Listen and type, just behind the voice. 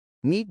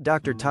Meet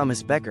Dr.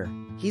 Thomas Becker.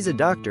 He's a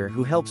doctor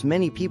who helps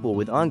many people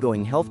with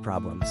ongoing health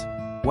problems.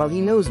 While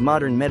he knows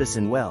modern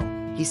medicine well,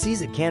 he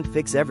sees it can't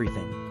fix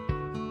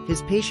everything.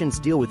 His patients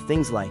deal with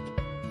things like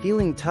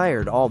feeling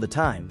tired all the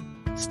time,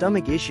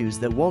 stomach issues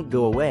that won't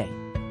go away,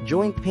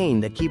 joint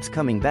pain that keeps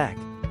coming back.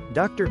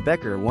 Dr.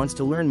 Becker wants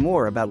to learn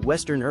more about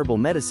Western herbal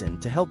medicine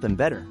to help them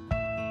better.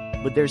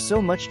 But there's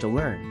so much to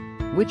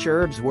learn. Which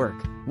herbs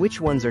work? Which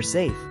ones are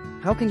safe?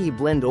 How can he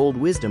blend old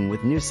wisdom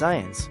with new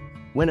science?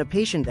 When a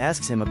patient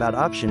asks him about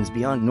options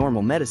beyond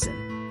normal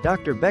medicine,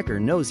 Dr. Becker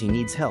knows he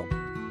needs help.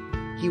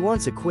 He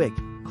wants a quick,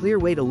 clear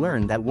way to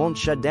learn that won't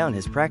shut down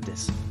his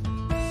practice.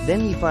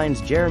 Then he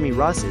finds Jeremy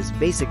Ross's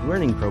basic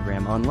learning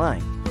program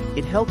online.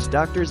 It helps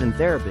doctors and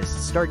therapists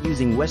start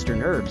using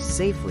Western herbs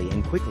safely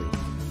and quickly.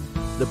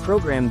 The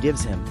program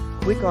gives him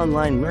quick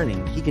online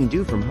learning he can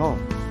do from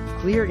home,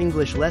 clear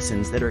English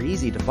lessons that are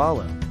easy to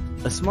follow,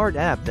 a smart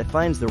app that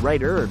finds the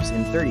right herbs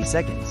in 30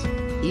 seconds,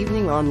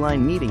 evening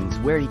online meetings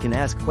where he can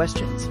ask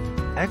questions,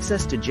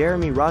 access to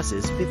Jeremy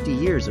Ross's 50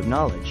 years of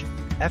knowledge.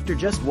 After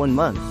just 1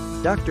 month,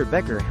 Dr.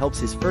 Becker helps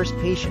his first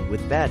patient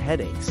with bad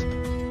headaches.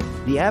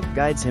 The app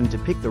guides him to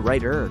pick the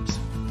right herbs.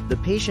 The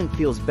patient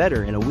feels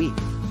better in a week.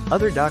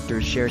 Other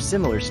doctors share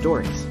similar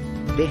stories.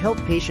 They help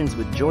patients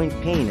with joint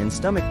pain and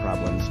stomach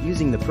problems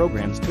using the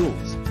program's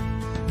tools.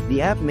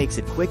 The app makes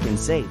it quick and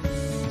safe.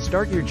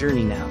 Start your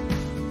journey now.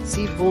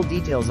 See full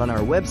details on our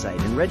website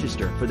and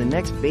register for the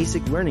next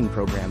basic learning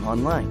program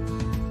online.